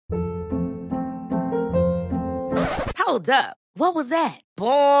Hold up. What was that?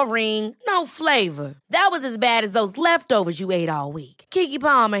 Boring. No flavor. That was as bad as those leftovers you ate all week. Keke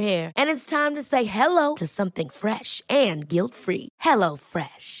Palmer here, and it's time to say hello to something fresh and guilt-free. Hello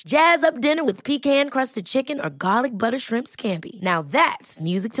Fresh. Jazz up dinner with pecan-crusted chicken or garlic butter shrimp scampi. Now that's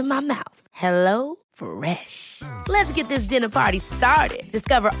music to my mouth. Hello Fresh. Let's get this dinner party started.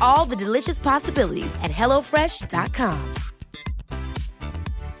 Discover all the delicious possibilities at hellofresh.com.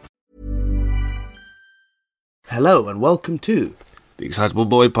 Hello and welcome to The Excitable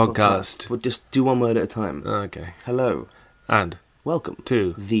Boy Podcast. We'll just do one word at a time. Okay. Hello. And Welcome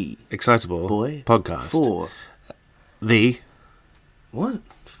to The Excitable Boy Podcast. For The what?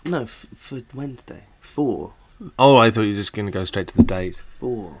 No, for Wednesday. For Oh, I thought you were just going to go straight to the date.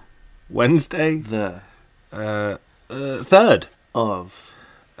 For Wednesday, the 3rd of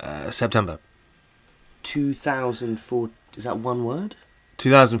September 2004. Is that one word?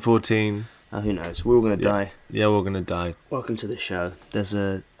 2014. Oh, who knows? We're all going to die. Yeah, we're going to die. Welcome to the show. There's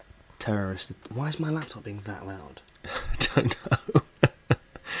a terrorist. Why is my laptop being that loud? I don't know.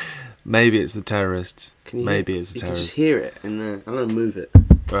 Maybe it's the terrorists. Maybe it's the you terrorists. You can just hear it in the... I'm going to move it.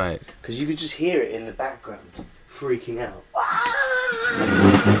 Right. Because you could just hear it in the background, freaking out.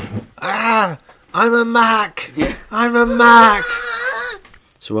 Ah! I'm a Mac! Yeah. I'm a Mac!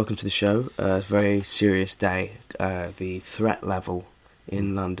 So welcome to the show. A very serious day. The threat level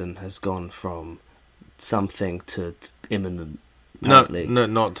in London has gone from something to imminent. Apparently. No,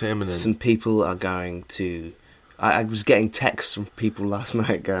 not to imminent. Some people are going to... I was getting texts from people last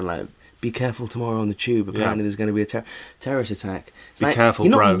night going like, be careful tomorrow on the tube. Apparently there's going to be a terrorist attack. It's be like, careful,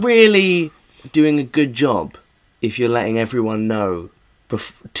 you're bro. You're not really doing a good job if you're letting everyone know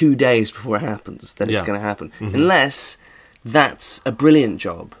 2 days before it happens that it's going to happen. Mm-hmm. Unless that's a brilliant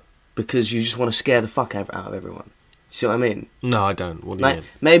job because you just want to scare the fuck out of everyone. See what I mean? No, I don't. What do you mean?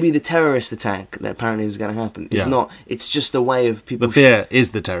 Maybe the terrorist attack that apparently is going to happen is not. It's just a way of people. The fear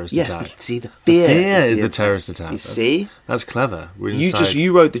is the terrorist attack. Yes, the fear is the terrorist attack. You see? That's clever. We're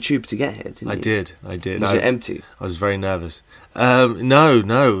You rode the tube to get here, didn't you? I did. Was it empty? I was very nervous.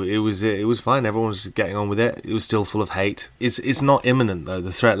 No, it was fine. Everyone was getting on with it. It was still full of hate. It's not imminent though.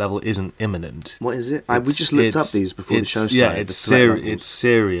 The threat level isn't imminent. What is it? We just looked up these before the show started. Yeah, it's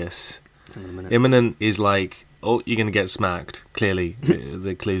serious. Hang on a minute. Imminent is like, oh, you're going to get smacked. Clearly,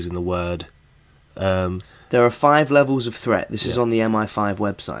 the clue's in the word. There are 5 levels of threat. This is on the MI5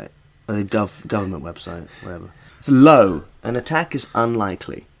 website, or the government website, whatever. Low, an attack is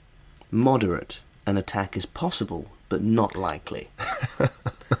unlikely. Moderate, an attack is possible, but not likely.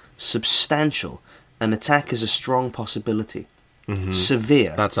 Substantial, an attack is a strong possibility. Mm-hmm.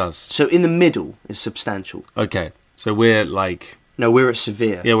 Severe. That's us. So in the middle is substantial. Okay, so we're like... No, we're at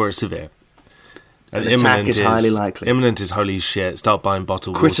severe. Yeah, we're at severe. An attack is highly likely. Imminent is holy shit. Start buying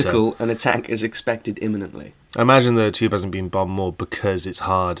bottled Critical, water. an attack is expected imminently. I imagine the tube hasn't been bombed more because it's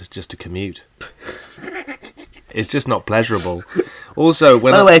hard just to commute. It's just not pleasurable. Also,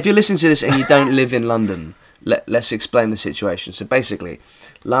 by the way, if you're listening to this and you don't live in London, let's explain the situation. So basically,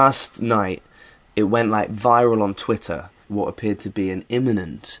 last night it went like viral on Twitter what appeared to be an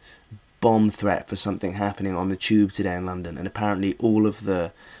imminent bomb threat for something happening on the tube today in London, and apparently all of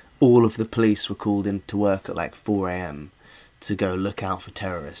the police were called in to work at like 4 a.m. to go look out for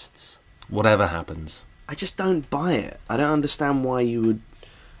terrorists. Whatever happens. I just don't buy it. I don't understand why you would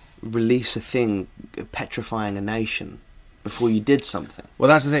release a thing petrifying a nation before you did something. Well,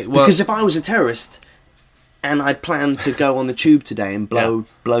 that's the thing. Well, because if I was a terrorist and I'd planned to go on the tube today and blow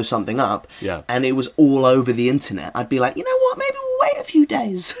something up, and it was all over the internet, I'd be like, you know what, maybe we'll wait a few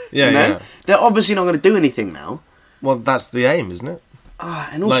days. Yeah, you know? yeah. They're obviously not going to do anything now. Well, that's the aim, isn't it?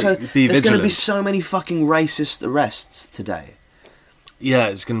 And also, there's going to be vigilant. so many fucking racist arrests today. Yeah,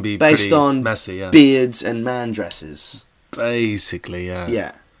 it's going to be based pretty on messy, yeah. beards and man dresses. Basically,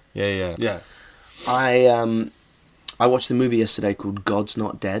 yeah. Yeah. I watched the movie yesterday called God's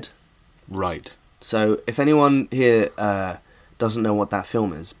Not Dead. Right. So if anyone here doesn't know what that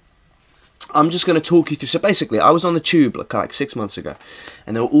film is, I'm just going to talk you through. So basically, I was on the tube like 6 months ago,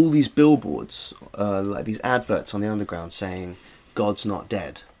 and there were all these billboards, like these adverts on the underground saying, God's Not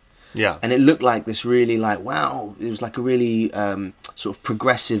Dead. Yeah. And it looked like this really wow, it was like a really sort of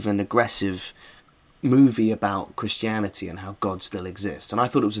progressive and aggressive movie about Christianity and how God still exists. And I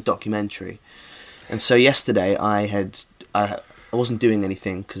thought it was a documentary. And so yesterday I wasn't doing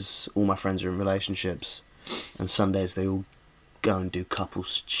anything because all my friends are in relationships, and Sundays they all go and do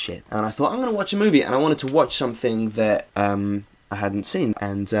couples shit. And I thought, I'm going to watch a movie, and I wanted to watch something that I hadn't seen.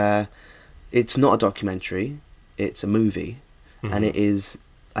 And it's not a documentary, it's a movie. Mm-hmm. And it is,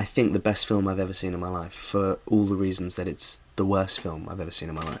 I think, the best film I've ever seen in my life, for all the reasons that it's the worst film I've ever seen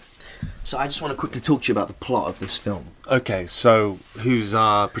in my life. So I just want to quickly talk to you about the plot of this film. Okay, so who's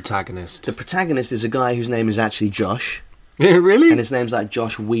our protagonist? The protagonist is a guy whose name is actually Josh. Really? And his name's like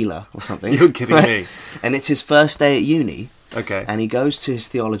Josh Wheeler or something. You're kidding me. And it's his first day at uni. Okay. And he goes to his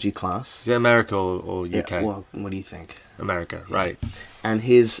theology class. Is it America or UK? Yeah, well, what do you think? America, right. And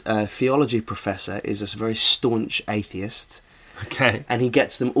his theology professor is a very staunch atheist. Okay. And he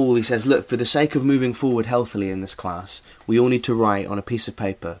gets them all, he says, look, for the sake of moving forward healthily in this class, we all need to write on a piece of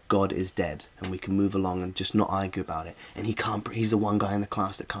paper, God is dead, and we can move along and just not argue about it. And he's the one guy in the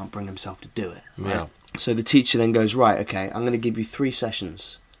class that can't bring himself to do it. Right? Yeah. So the teacher then goes, right, okay, I'm going to give you 3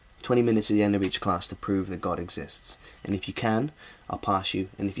 sessions, 20 minutes at the end of each class to prove that God exists. And if you can, I'll pass you,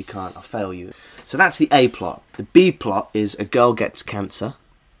 and if you can't, I'll fail you. So that's the A plot. The B plot is a girl gets cancer.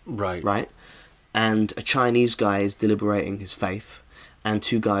 Right. And a Chinese guy is deliberating his faith, and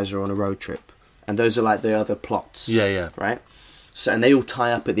 2 guys are on a road trip. And those are like the other plots. Yeah. Right? So, and they all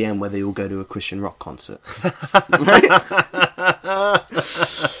tie up at the end where they all go to a Christian rock concert.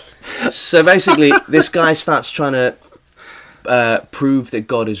 So basically, this guy starts trying to prove that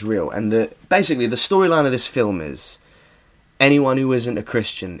God is real. And basically, the storyline of this film is anyone who isn't a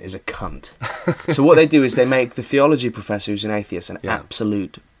Christian is a cunt. So what they do is they make the theology professor, who's an atheist, an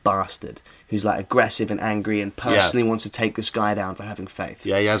absolute bastard, who's like aggressive and angry and personally wants to take this guy down for having faith.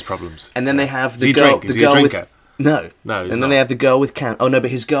 Yeah, he has problems. And then they have Does the he girl, drink? Is he a drinker? No, he's and then not. they have the girl with cancer. Oh no, but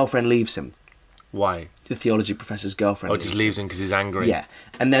his girlfriend leaves him. Why? The theology professor's girlfriend. Oh, just leaves him because he's angry. Yeah,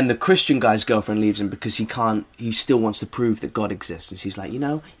 and then the Christian guy's girlfriend leaves him because he still wants to prove that God exists, and she's like, you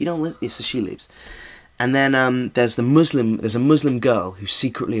don't. So she leaves, and then there's a Muslim girl who's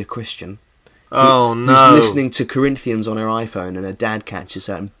secretly a Christian. Who's listening to Corinthians on her iPhone, and her dad catches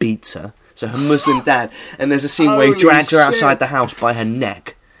her and beats her. So her Muslim dad, and there's a scene where he drags her outside the house by her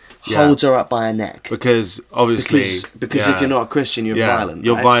neck, holds her up by her neck. Because obviously, because if you're not a Christian, you're violent.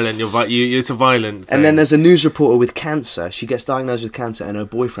 You're right? violent. It's a violent thing. And then there's a news reporter with cancer. She gets diagnosed with cancer, and her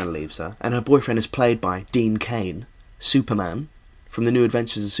boyfriend leaves her. And her boyfriend is played by Dean Cain, Superman, from the New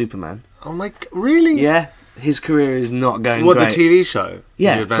Adventures of Superman. Oh my! Really? Yeah, his career is not going What, great. the TV show?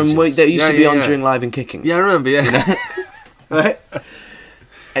 Yeah, from what that used to be on during Live and Kicking. Yeah, I remember. Yeah. Right?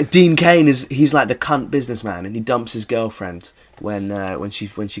 Dean Cain he's like the cunt businessman, and he dumps his girlfriend when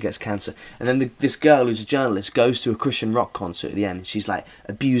she gets cancer. And then this girl who's a journalist goes to a Christian rock concert at the end, and she's like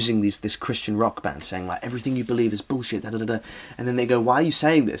abusing this Christian rock band, saying like everything you believe is bullshit. Da, da, da, da. And then they go, "Why are you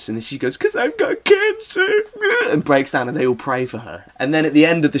saying this?" And then she goes, "Because I've got cancer," and breaks down, and they all pray for her. And then at the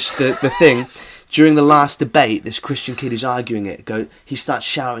end of the thing. During the last debate, this Christian kid who's arguing he starts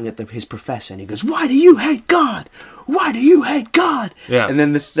shouting at his professor, and he goes, "Why do you hate God? Why do you hate God?" Yeah. And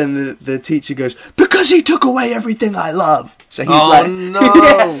then the teacher goes, "Because he took away everything I love." So he's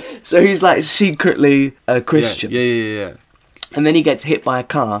no! So he's like secretly a Christian. Yeah. And then he gets hit by a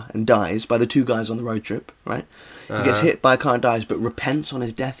car and dies by the 2 guys on the road trip, right? He gets hit by a car and dies, but repents on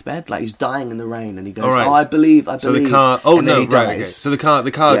his deathbed, like he's dying in the rain, and he goes, right. "Oh, I believe." So the car. Oh and then no! he Right. dies. Okay. So the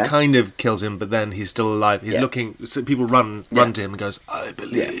car kind of kills him, but then he's still alive. He's looking. So people run to him and goes, "I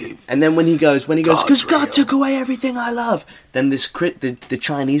believe." Yeah. And then when he goes, because God real. took away everything I love. Then the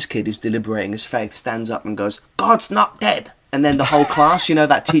Chinese kid who's deliberating his faith stands up and goes, "God's not dead." And then the whole class,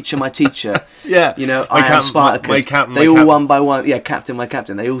 my teacher, Yeah. I am Spartacus. My captain, they all one by one, captain, my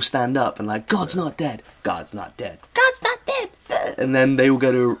captain. They all stand up and like, God's not dead. God's not dead. God's not dead. And then they all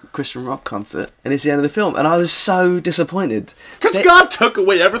go to a Christian rock concert, and it's the end of the film. And I was so disappointed. Because God took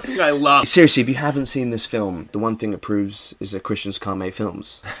away everything I love. Seriously, if you haven't seen this film, the one thing it proves is that Christians can't make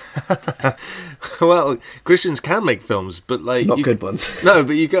films. Well, Christians can make films, but like Not good ones. No,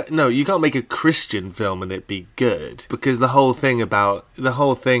 but you can't make a Christian film and it be good, because the whole thing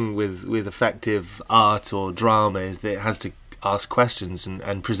with effective art or drama is that it has to ask questions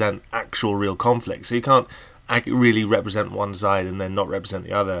and present actual real conflict. So you can't really represent one side and then not represent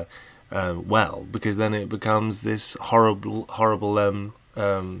the other well, because then it becomes this horrible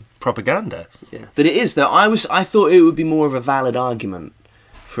propaganda. Yeah. But it is though. I thought it would be more of a valid argument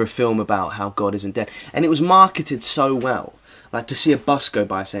for a film about how God isn't dead, and it was marketed so well. Like to see a bus go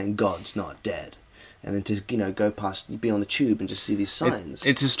by saying God's not dead, and then to go past, be on the tube and just see these signs.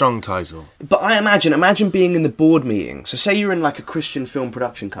 It's a strong title. But I imagine being in the board meeting. So say you're in like a Christian film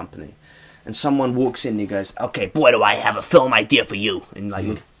production company, and someone walks in and he goes, "Okay, boy, do I have a film idea for you," and like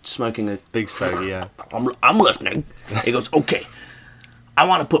you're smoking a Big stogie, yeah. I'm listening. He goes, "Okay, I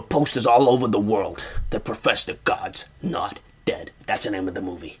want to put posters all over the world that profess that God's not dead." That's the name of the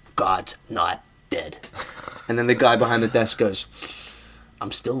movie. God's not dead. And then the guy behind the desk goes,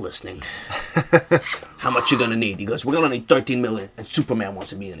 "I'm still listening. How much you gonna need?" He goes, "We're gonna need 13 million, and Superman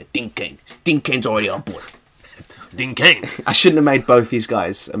wants to be in it. Dean Cain. Dean Cain's already on board." Dean Cain. I shouldn't have made both these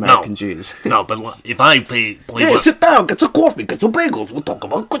guys American Jews. No, but if I play sit down, get some coffee, get some bagels. We'll talk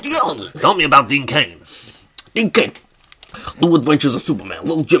about Christianity. Tell me about Dean Cain. Dean Cain. New Adventures of Superman.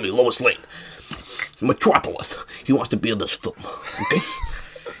 Little Jimmy, Lois Lane. Metropolis. He wants to be in this film. Okay?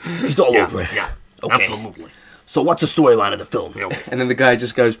 He's all over it. Yeah, okay. absolutely. So what's the storyline of the film? Yeah. And then the guy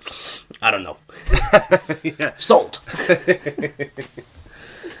just goes, I don't know. Sold.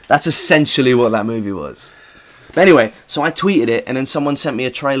 That's essentially what that movie was. But anyway, so I tweeted it, and then someone sent me a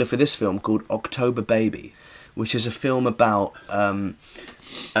trailer for this film called October Baby, which is a film about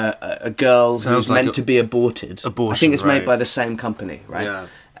a girl who's meant to be aborted. I think it's made by the same company, right? Yeah.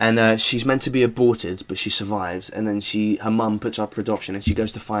 And she's meant to be aborted, but she survives, and then her mum puts up for adoption, and she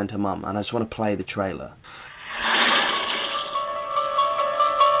goes to find her mum, and I just want to play the trailer.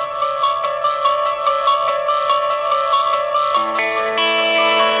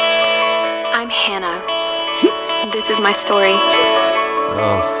 I'm Hannah. This is my story.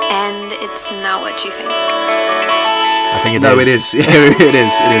 Oh, And it's not what you think. I think it is. No, it is. Yeah, it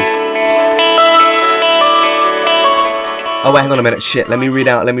is. Oh wait, hang on a minute. Shit, let me read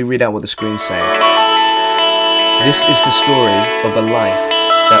out what the screen's saying. This is the story of a life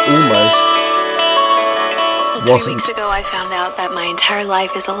that almost Well, 3 wasn't. weeks ago, I found out that my entire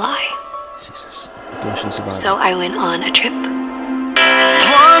life is a lie. Jesus, abortion survivor. So I went on a trip.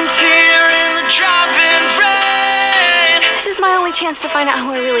 One tear in the driving rain. This is my only chance to find out who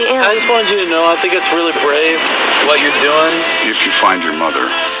I really am. I just wanted you to know, I think it's really brave what you're doing. If you find your mother,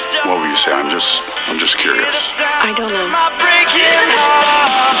 what will you say? I'm just curious. I don't know. My breaking heart.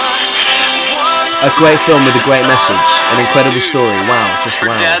 A great film with a great message, an incredible story. Wow, just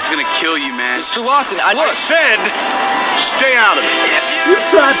wow. Dad's gonna kill you, man. Mr. Lawson, I said, stay out of it. You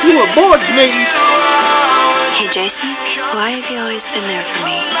tried to abort me. Hey, Jason, why have you always been there for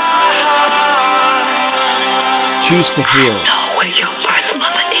me? Choose to heal. Know where your birth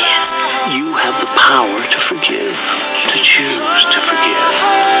mother is. You have the power to forgive, to choose to forgive.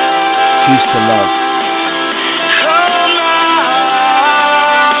 Choose to love.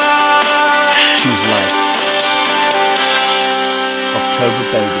 Choose life. October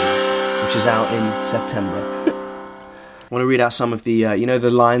Baby, which is out in September. I want to read out some of the, the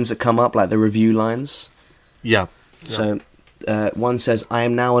lines that come up, like the review lines. Yeah. So, one says, I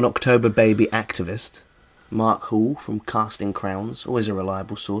am now an October Baby activist. Mark Hall from Casting Crowns, always a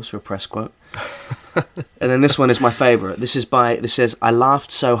reliable source for a press quote. And then this one is my favourite. This says, I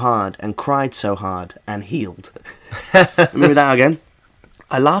laughed so hard and cried so hard and healed. Remember that again?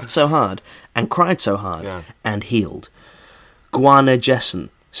 I laughed so hard and cried so hard and healed. Guana Jessen,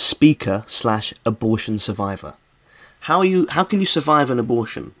 speaker/abortion survivor. How can you survive an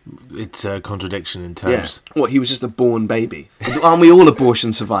abortion? It's a contradiction in terms. Yeah. What, he was just a born baby? Aren't we all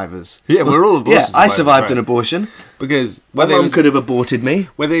abortion survivers? Yeah, we're all abortion survivors. Yeah, I survived right. an abortion. Because my mum could have aborted me.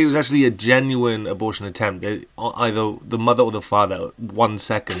 Whether it was actually a genuine abortion attempt, either the mother or the father, 1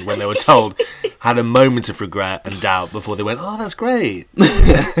 second when they were told, had a moment of regret and doubt before they went, "Oh, that's great."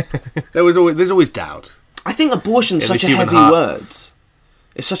 There's always doubt. I think abortion's such a heavy word.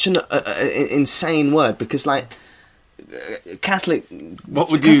 It's such an insane word because, like, Catholic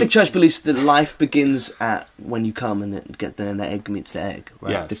Church believes that life begins at when you come and the egg meets the egg,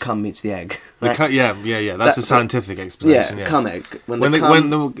 right? Yes. The cum meets the egg. Right? That's a scientific explanation. Yeah, cum egg. When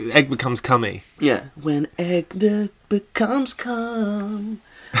the egg becomes cummy. Yeah, when egg becomes cum,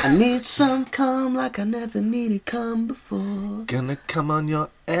 I need some cum like I never needed cum before. Gonna come on your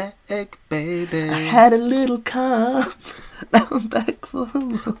egg, baby. I had a little cum. Now I'm back for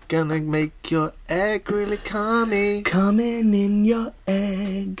more. Gonna make your egg really cummy. Coming in your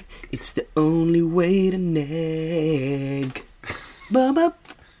egg, it's the only way to neg. Bub-up,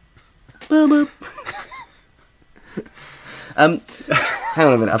 bub-up. Hang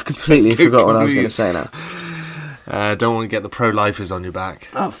on a minute, I've completely forgot what I was going to say now. Don't want to get the pro-lifers on your back.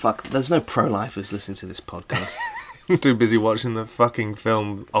 Oh fuck, there's no pro-lifers listening to this podcast. I'm too busy watching the fucking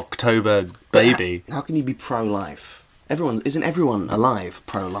film October Baby. How can you be pro-life? Isn't everyone alive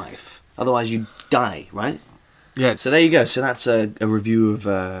pro-life? Otherwise you die, right? Yeah. So there you go. So that's a review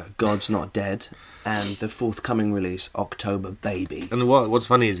of God's Not Dead and the forthcoming release, October Baby. And what's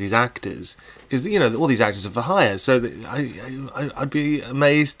funny is these actors, because all these actors are for hire. So I'd be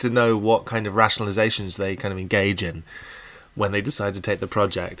amazed to know what kind of rationalizations they kind of engage in when they decide to take the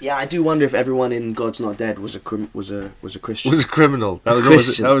project. Yeah, I do wonder if everyone in God's Not Dead was a Christian. Was a criminal. That was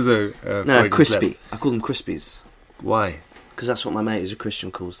a no, crispy. I call them Crispies. Why? Because that's what my mate who's a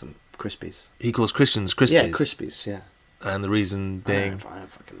Christian calls them, Crispies. He calls Christians Crispies? Yeah, Crispies, yeah. And the reason being... I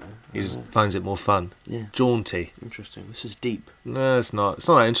don't fucking know. He just finds it more fun. Yeah. Jaunty. Interesting. This is deep. No, it's not. It's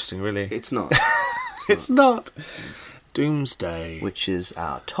not that interesting, really. It's not. It's not. Doomsday. Which is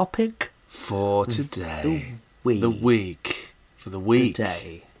our topic For today. week. The week. For the week.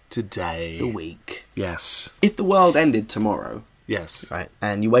 Today. Today. The week. Yes. If the world ended tomorrow, Yes. right,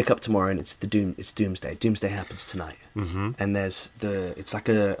 and you wake up tomorrow and it's Doomsday. Doomsday happens tonight. Mm-hmm. And it's like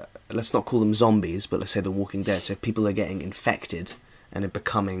let's not call them zombies, but let's say the Walking Dead. So people are getting infected and are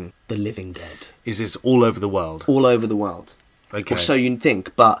becoming the living dead. Is this all over the world? All over the world. Okay. Or so you'd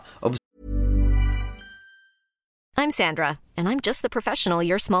think, but obviously I'm Sandra, and I'm just the professional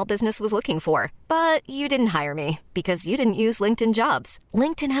your small business was looking for. But you didn't hire me because you didn't use LinkedIn Jobs.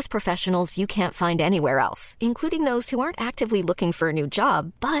 LinkedIn has professionals you can't find anywhere else, including those who aren't actively looking for a new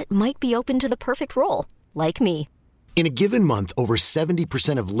job, but might be open to the perfect role, like me. In a given month, over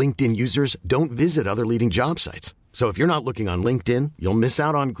 70% of LinkedIn users don't visit other leading job sites. So if you're not looking on LinkedIn, you'll miss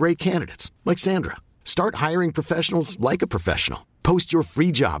out on great candidates like Sandra. Start hiring professionals like a professional. Post your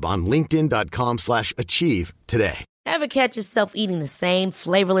free job on linkedin.com/achieve today. Ever catch yourself eating the same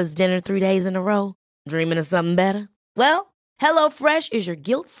flavorless dinner 3 days in a row? Dreaming of something better? Well, HelloFresh is your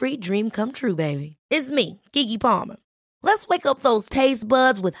guilt-free dream come true, baby. It's me, Keke Palmer. Let's wake up those taste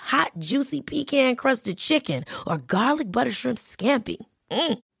buds with hot, juicy pecan-crusted chicken or garlic butter shrimp scampi.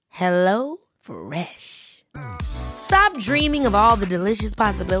 Hello Fresh. Stop dreaming of all the delicious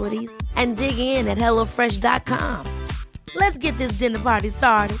possibilities and dig in at HelloFresh.com. Let's get this dinner party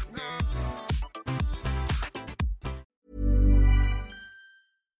started.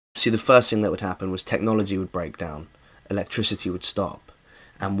 see, the first thing that would happen was technology would break down, electricity would stop,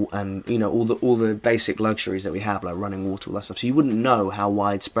 and you know, all the basic luxuries that we have, like running water, all that stuff. So you wouldn't know how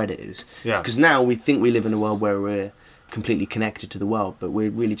widespread it is. Yeah. Because now we think we live in a world where we're completely connected to the world, but we're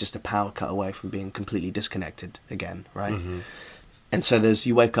really just a power cut away from being completely disconnected again, right? Mm-hmm. And so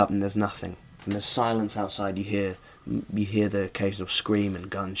you wake up and there's nothing, and there's silence outside. You hear the occasional scream and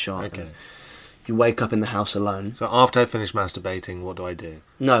gunshot. Okay. And you wake up in the house alone. So after I finish masturbating, what do I do?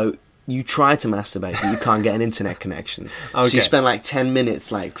 No, you try to masturbate, but you can't get an internet connection. Okay. So you spend like 10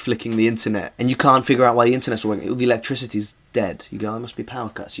 minutes like flicking the internet, and you can't figure out why the internet's working. All the electricity's dead. You go, it must be power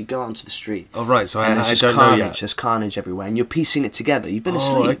cuts. You go out onto the street. Oh, right, so and I there's don't carnage, know yet. There's carnage everywhere, and you're piecing it together. You've been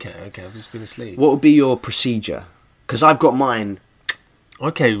asleep. Okay, I've just been asleep. What would be your procedure? Because I've got mine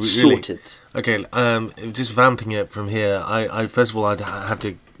Okay, really? sorted. Okay, just vamping it from here, I first of all, I'd have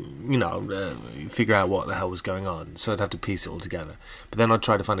to, figure out what the hell was going on. So I'd have to piece it all together. But then I'd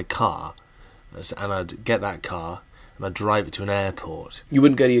try to find a car, and I'd get that car, and I'd drive it to an airport. You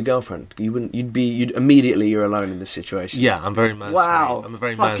wouldn't go to your girlfriend. You'd immediately you're alone in this situation. Yeah, I'm very mercenary. Wow, I'm a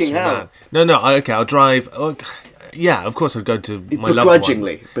very fucking mercenary hell. man. No, I'll drive. Yeah, of course I'd go to my loved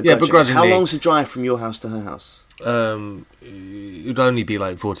Begrudgingly. ones. Yeah, begrudgingly. How long's the drive from your house to her house? It would only be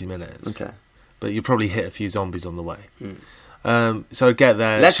like 40 minutes. Okay. But you'd probably hit a few zombies on the way. So I'd get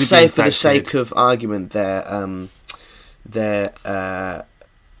there. Let's should say, be for the infected. sake of argument, they're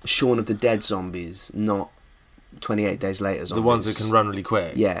Shaun of the Dead zombies, not 28 Days Later zombies. The ones that can run really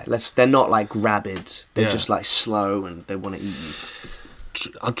quick. Yeah, they're not like rabid. They're Yeah. just like slow and they want to eat you.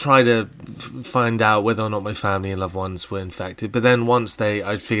 I'd try to find out whether or not my family and loved ones were infected. But then once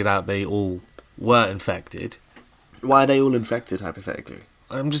I'd figured out they all were infected. Why are they all infected, hypothetically?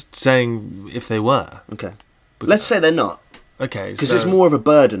 I'm just saying if they were. Okay. Let's say they're not. Okay, Because it's more of a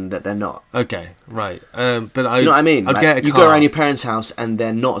burden that they're not. Okay, right. But Do you know what I mean? I'd Like, get a you car. go around your parents' house and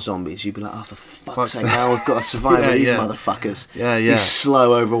they're not zombies. You'd be like, oh, for fuck's sake, now I've got to survive with these motherfuckers. Yeah. These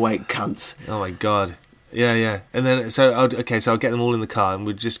slow, overweight cunts. Oh my god. Yeah. And then so I'll get them all in the car and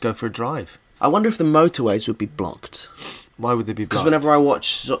we'd just go for a drive. I wonder if the motorways would be blocked. Why would they be blocked? Because whenever I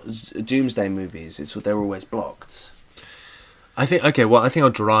watch Doomsday movies, they're always blocked. I think I'll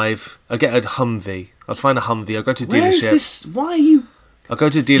drive. I'll get a Humvee. I'll find a Humvee. I'll go to a dealership. Where is this? Why are you... I'll go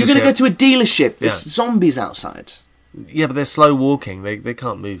to a dealership. You're going to go to a dealership. There's Yeah. zombies outside. Yeah, but they're slow walking. They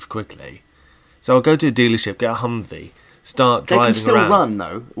can't move quickly. So I'll go to a dealership, get a Humvee, start They driving can still around. run,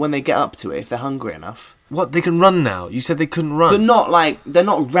 though, when they get up to it, if they're hungry enough. What? They can run now? You said they couldn't run. But not like... They're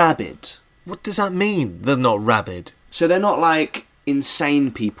not rabid. What does that mean? They're not rabid. So they're not like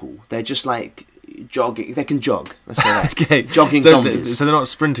insane people. They're just like jogging. They can jog. Let's say that. Okay. Jogging so zombies. So they're not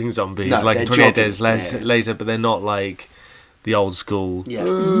sprinting zombies No, like they're 28 days jogging. later, but they're not like the old school Yeah.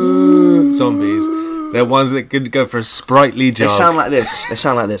 zombies. They're ones that could go for a sprightly They jog. sound like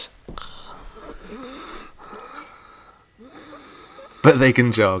this. But they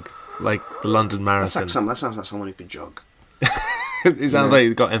can jog, like the London That Marathon. sounds like someone who can jog. It sounds like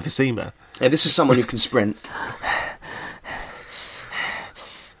you've got emphysema. Yeah, this is someone who can sprint.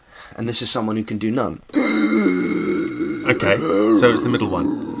 And this is someone who can do none. Okay, so it's the middle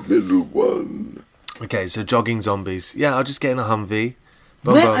one. Okay, so jogging zombies. Yeah, I'll just get in a Humvee.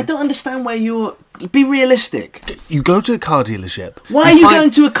 Boom, boom. I don't understand where you're... Be realistic. You go to a car dealership. Why are you going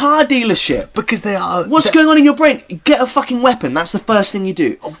to a car dealership? Because they are... What's going on in your brain? Get a fucking weapon. That's the first thing you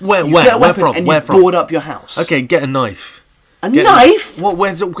do. Where You get a weapon from? and Where you from? board up your house. Okay, get a knife. A knife?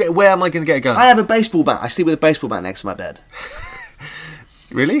 Where am I going to get a gun? I have a baseball bat. I sleep with a baseball bat next to my bed.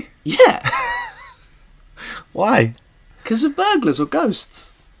 Really? Yeah. Why? Because of burglars or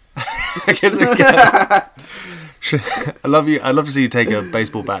ghosts. I love you. I love to see you take a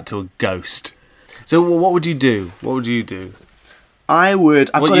baseball bat to a ghost. So what would you do? What would you do? I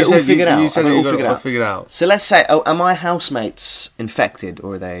would. I've got it all figured out. You said I've you got it all figured out. So let's say, are my housemates infected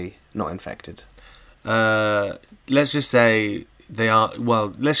or are they not infected? Let's just say they are.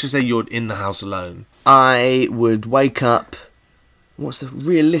 Well, let's just say you're in the house alone. I would wake up.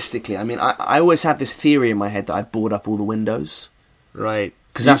 Realistically? I mean, I always have this theory in my head that I've boarded up all the windows. Right.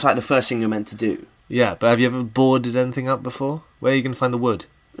 Because that's like the first thing you're meant to do. Yeah, but have you ever boarded anything up before? Where are you going to find the wood?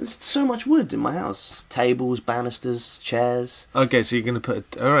 There's so much wood in my house. Tables, banisters, chairs. Okay, so you're going to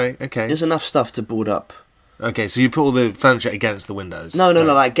put... Alright, okay. There's enough stuff to board up. Okay, so you put all the furniture against the windows? No,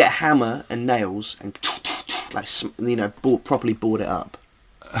 like get a hammer and nails and properly board it up.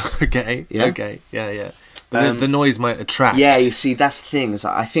 Okay, yeah? Okay, yeah. But the noise might attract... Yeah, you see, that's the thing. Is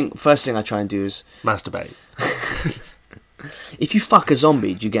I think first thing I try and do is... Masturbate. If you fuck a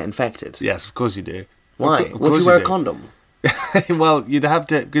zombie, do you get infected? Yes, of course you do. Why? What if you wear a condom? Well, you'd have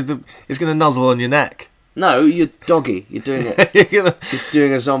to... Because it's going to nuzzle on your neck. No, you're doggy. You're doing it. You're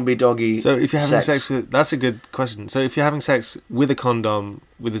doing a zombie doggy. So if you're having sex with... That's a good question. So if you're having sex with a condom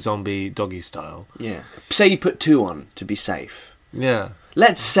with a zombie doggy style... Yeah. Say you put 2 on to be safe. Yeah.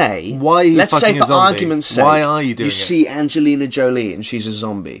 Let's say... Why are you let's say fucking a for zombie? argument's sake... Why are you doing you it? see Angelina Jolie and she's a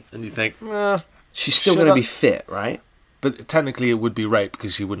zombie. And you think... she's still going to be fit, right? But technically it would be rape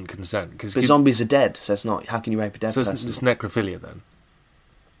because she wouldn't consent. But zombies are dead, so it's not... How can you rape a dead person? So it's necrophilia then?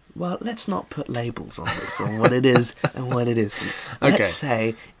 Well, let's not put labels on this, on what it is and what it isn't. Okay. Let's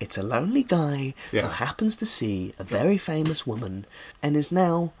say it's a lonely guy who happens to see a very famous woman and is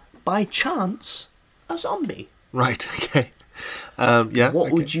now, by chance, a zombie. Right, okay.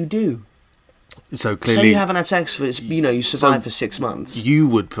 What would you do? So clearly... Say you haven't had sex for... you survived for 6 months. You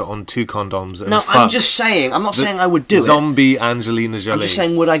would put on 2 condoms and No, fuck I'm just saying. I'm not saying I would do zombie Angelina Jolie. I'm just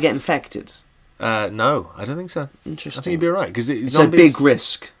saying, would I get infected? No, I don't think so. Interesting. I think you'd be alright. Because it's a big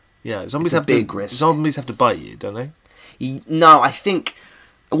risk. Yeah, zombies have big risk. Zombies have to bite you, don't they? No, I think...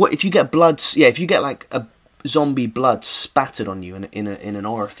 if you get blood... Yeah, if you get like a zombie blood spattered on you in an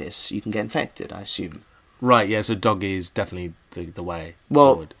orifice, you can get infected, I assume. Right, yeah, so doggy is definitely the way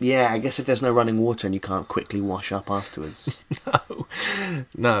forward. Yeah, I guess if there's no running water and you can't quickly wash up afterwards.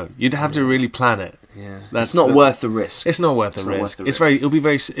 No, you'd have to really plan it. Yeah, it's not worth the risk. It's not worth the risk. It'll be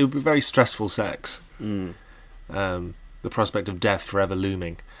very stressful sex. The prospect of death forever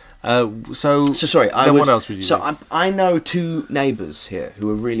looming. So sorry. What else would you do? So I know 2 neighbours here who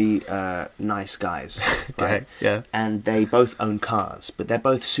are really nice guys. Okay, right? yeah. And they both own cars, but they're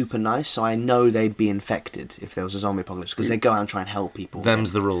both super nice. So I know they'd be infected if there was a zombie apocalypse because they go out and try and help people.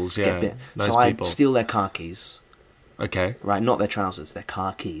 Them's the rules. Yeah. Nice so I'd steal their car keys. Okay. Right, not their trousers, their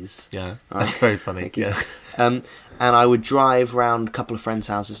car keys. Yeah. Right? That's very funny. Yeah. And I would drive round a couple of friends'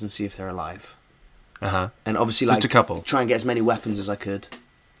 houses and see if they're alive. And obviously, just a couple. Try and get as many weapons as I could.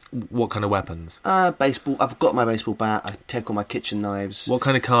 What kind of weapons? Baseball. I've got my baseball bat. I take all my kitchen knives. What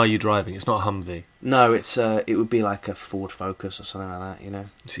kind of car are you driving? It's not a Humvee. No, it would be like a Ford Focus or something like that. You know.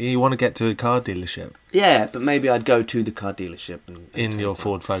 So you want to get to a car dealership? Yeah, but maybe I'd go to the car dealership and in your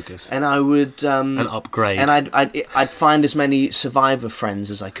Ford Focus, and I would and upgrade, and I'd find as many survivor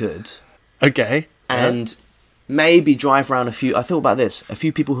friends as I could. Okay. And maybe drive around a few. I thought about this. A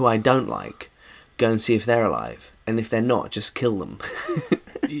few people who I don't like. Go and see if they're alive, and if they're not, just kill them.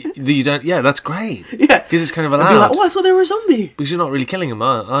 You don't? Yeah, that's great. Yeah, because it's kind of allowed. I'd be like, I thought they were a zombie. Because you're not really killing them,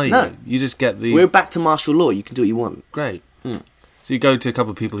 are you? No, you just get the. We're back to martial law. You can do what you want. Great. So you go to a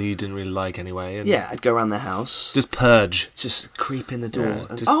couple of people who you didn't really like anyway. And I'd go around their house. Just purge. Just creep in the door.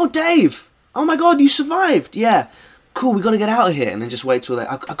 Yeah, Oh, Dave! Oh my God, you survived! Yeah. Cool, we got to get out of here. And then just wait till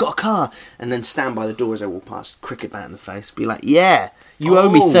I've got a car. And then stand by the door as I walk past, cricket bat in the face. Be like, yeah, you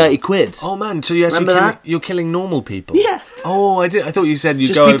owe me 30 quid. Oh man, so you're killing normal people. Yeah. Oh, I thought you said you'd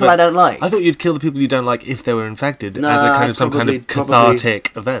just go people over... I don't like. I thought you'd kill the people you don't like if they were infected No, as a kind of some kind of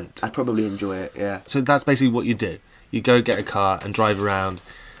cathartic event. I'd probably enjoy it, yeah. So that's basically what you do. You go get a car and drive around,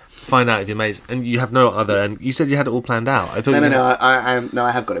 find out if your mates, and you have no other. And you said you had it all planned out. I thought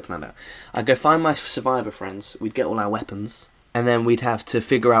I have got it planned out. I'd go find my survivor friends. We'd get all our weapons, and then we'd have to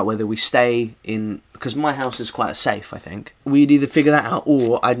figure out whether we stay in, because my house is quite safe. I think we'd either figure that out,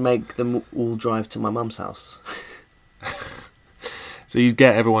 or I'd make them all drive to my mum's house. So you'd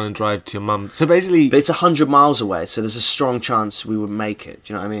get everyone and drive to your mum. So basically... But it's 100 miles away, so there's a strong chance we would make it.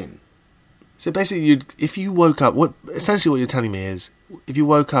 Do you know what I mean? So basically, if you woke up... Essentially what you're telling me is, if you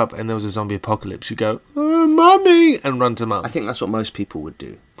woke up and there was a zombie apocalypse, you'd go, oh, Mummy, and run to Mum. I think that's what most people would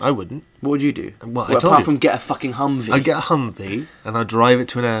do. I wouldn't. What would you do? Well, apart from get a fucking Humvee. I'd get a Humvee, and I'd drive it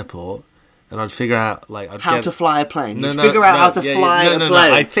to an airport, and I'd figure out, like... How to fly a plane. No, You'd no, figure out no, how to yeah, fly yeah, a no,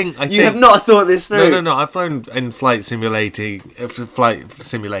 plane. No, I think... You have not thought this through. No, I've flown in flight simulators.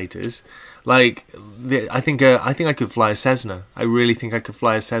 Like, I think I could fly a Cessna. I really think I could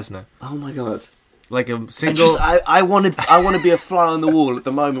fly a Cessna. Oh my god. Like a single... I want to be a fly on the wall at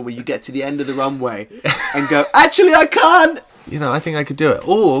the moment where you get to the end of the runway and go, actually I can't! You know, I think I could do it.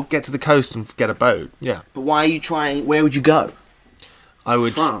 Or get to the coast and get a boat. Yeah. But why are you trying... Where would you go? I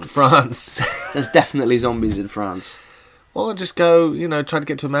would... France. There's definitely zombies in France. Or just go, try to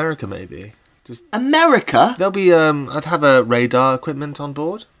get to America maybe. Just America? There'll be... I'd have a radar equipment on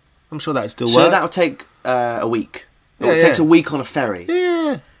board. I'm sure that'd still work. So that'll take a week. It takes a week on a ferry.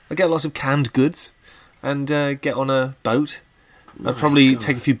 Yeah. I'd get lots of canned goods and get on a boat. I'd probably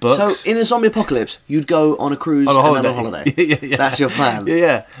take a few books. So in a zombie apocalypse, you'd go on a cruise and then on holiday. Yeah. That's your plan.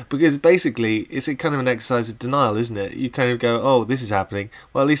 Yeah. Because basically, it's a kind of an exercise of denial, isn't it? You kind of go, "Oh, this is happening.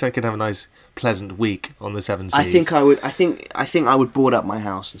 Well, at least I can have a nice, pleasant week on the Seven Seas." I think I would board up my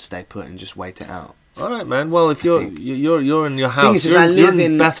house and stay put and just wait it out. All right, man. Well, if you're in your house, you're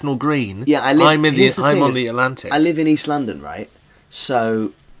in Bethnal Green. Yeah, I'm on the Atlantic. I live in East London, right?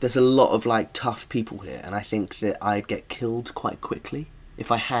 So there's a lot of tough people here, and I think that I'd get killed quite quickly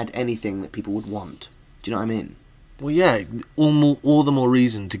if I had anything that people would want. Do you know what I mean? Well, yeah, all the more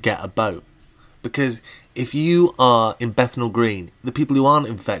reason to get a boat, because if you are in Bethnal Green, the people who aren't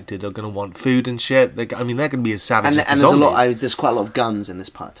infected are going to want food and shit. They're going to be as savage as the zombies. There's quite a lot of guns in this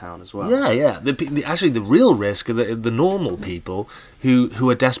part of town as well. Yeah. Actually, the real risk are the normal people who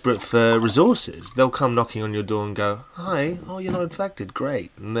are desperate for resources. They'll come knocking on your door and go, "Hi, oh, you're not infected,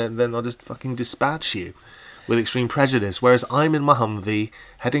 great," and then they'll just fucking dispatch you with extreme prejudice. Whereas I'm in my Humvee,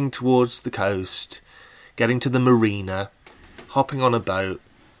 heading towards the coast, getting to the marina, hopping on a boat.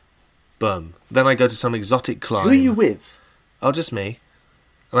 Boom. Then I go to some exotic climb. Who are you with? Oh, just me.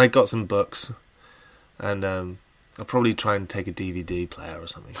 And I got some books. And I'll probably try and take a DVD player or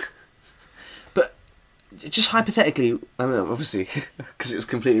something. But just hypothetically, I mean, obviously, because it was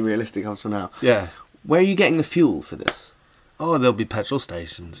completely realistic up to now. Yeah. Where are you getting the fuel for this? Oh, there'll be petrol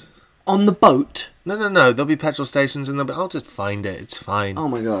stations. On the boat? No. There'll be petrol stations and I'll just find it. It's fine. Oh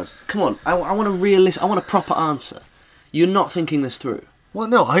my god. Come on. I want I want a proper answer. You're not thinking this through. Well,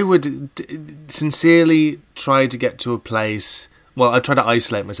 no, I would sincerely try to get to a place... Well, I'd try to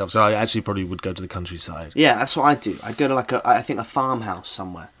isolate myself, so I actually probably would go to the countryside. Yeah, that's what I'd do. I'd go to I think a farmhouse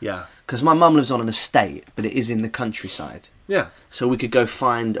somewhere. Yeah. Because my mum lives on an estate, but it is in the countryside. Yeah. So we could go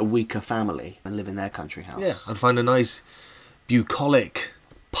find a weaker family and live in their country house. Yeah, I'd find a nice bucolic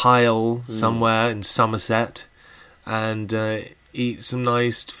pile somewhere in Somerset and eat some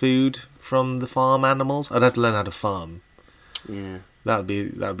nice food from the farm animals. I'd have to learn how to farm. Yeah. That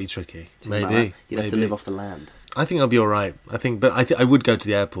would be tricky. Maybe you'd have to live off the land. I think I'll be all right. But I would go to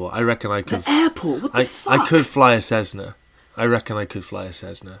the airport. I reckon I could. The airport? What the fuck? I could fly a Cessna. I reckon I could fly a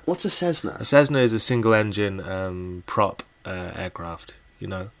Cessna. What's a Cessna? A Cessna is a single-engine prop aircraft.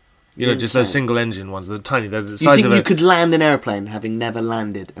 You're just insane. those single-engine ones. They're tiny. They're the You size think of you could land an airplane having never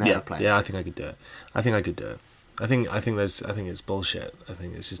landed an airplane? Yeah, I think I could do it. I think it's bullshit. I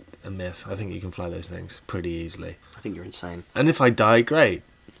think it's just a myth. I think you can fly those things pretty easily. I think you're insane. And if I die, great.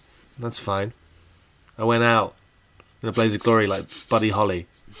 That's fine. I went out in a blaze of glory like Buddy Holly.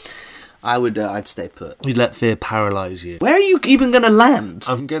 I'd stay put. You'd let fear paralyse you. Where are you even going to land?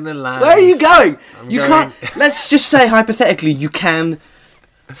 I'm going to land. Where are you going? Can't. Let's just say hypothetically, you can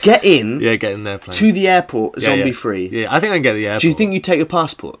get in. Yeah, get in an airplane to the airport, zombie free. Yeah, I think I can get to the airport. Do you think you take a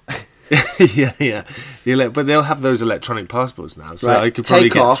passport? Yeah. But they'll have those electronic passports now, so right. I could probably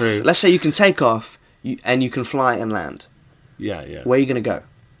get through. Let's say you can take off, and you can fly and land. Yeah. Where are you going to go?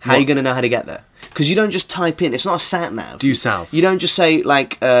 How are you going to know how to get there? Because you don't just type in. It's not a sat nav. Due south. You don't just say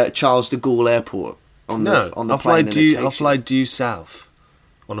Charles de Gaulle Airport on the plane. I'll fly due south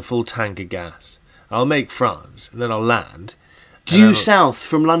on a full tank of gas. I'll make France, and then I'll land. Due south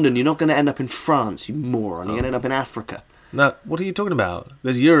from London. You're not going to end up in France, you moron. You're going to end up in Africa. No, what are you talking about?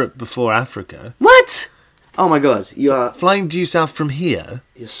 There's Europe before Africa. What? Oh my god, you are... Flying due south from here?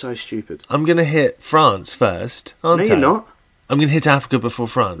 You're so stupid. I'm going to hit France first, aren't I? No, you're not. I'm going to hit Africa before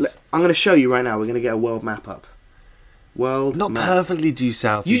France. I'm going to show you right now. We're going to get a world map up. Not map. Perfectly due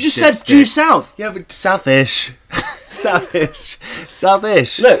south. You just said due south. Yeah, but southish.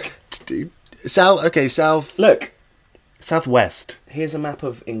 Southish. Look. South. Okay, south. Look. Southwest. Here's a map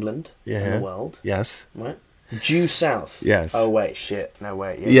of England and the world. Yes. Right. Due south. Yes. Oh wait, shit. No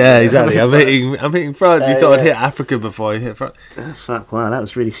wait. Yeah, exactly. I'm hitting France. You thought I'd hit Africa before I hit France. Oh, fuck! Wow, that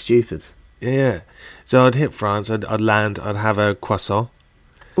was really stupid. Yeah. So I'd hit France. I'd land. I'd have a croissant.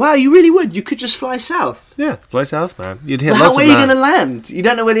 Wow, you really would. You could just fly south. Yeah, fly south, man. You'd hit. But lots how are of you land. going to land? You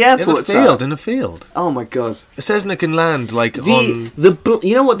don't know where the airport's are. In a field. Oh my god. A Cessna can land like on. You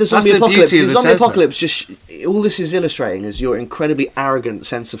know what the zombie That's the apocalypse? beauty of The the zombie Cessna. apocalypse just all this is illustrating is your incredibly arrogant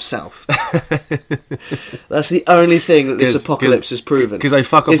sense of self. That's the only thing that this apocalypse has proven. Because I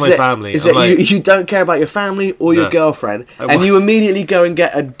fuck off my family. Is that you don't care about your family or your girlfriend, and you immediately go and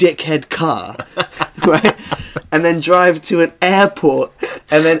get a dickhead car, right? And then drive to an airport,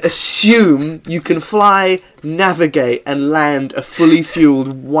 and then assume you can fly, navigate, and land a fully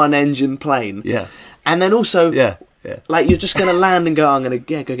fueled one-engine plane. Yeah. And then also, Yeah. like you're just going to land and go, I'm going to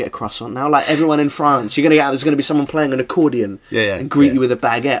go get a croissant now. Like everyone in France, you're going to get out, there's going to be someone playing an accordion and greet you with a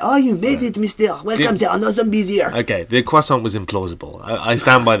baguette. Oh, you made it, mister. Welcome to another here. Okay, the croissant was implausible. I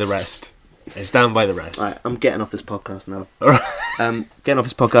stand by the rest. Right, I'm getting off this podcast now. Getting off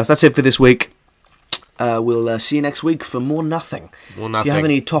this podcast. That's it for this week. We'll see you next week for more nothing. If you have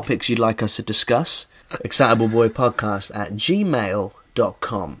any topics you'd like us to discuss,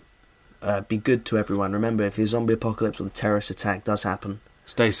 excitableboypodcast@gmail.com. Be good to everyone. Remember, if the zombie apocalypse or the terrorist attack does happen,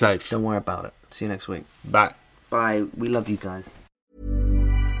 stay safe. Don't worry about it. See you next week. Bye. Bye. We love you guys.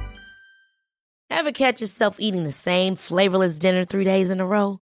 Ever catch yourself eating the same flavorless dinner 3 days in a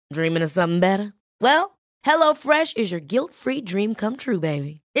row? Dreaming of something better? Well, HelloFresh is your guilt-free dream come true,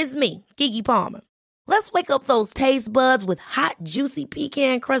 baby. It's me, Keke Palmer. Let's wake up those taste buds with hot, juicy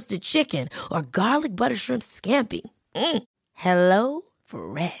pecan-crusted chicken or garlic butter shrimp scampi. Hello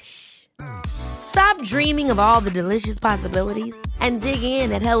Fresh. Stop dreaming of all the delicious possibilities and dig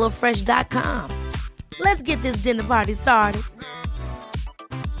in at HelloFresh.com. Let's get this dinner party started.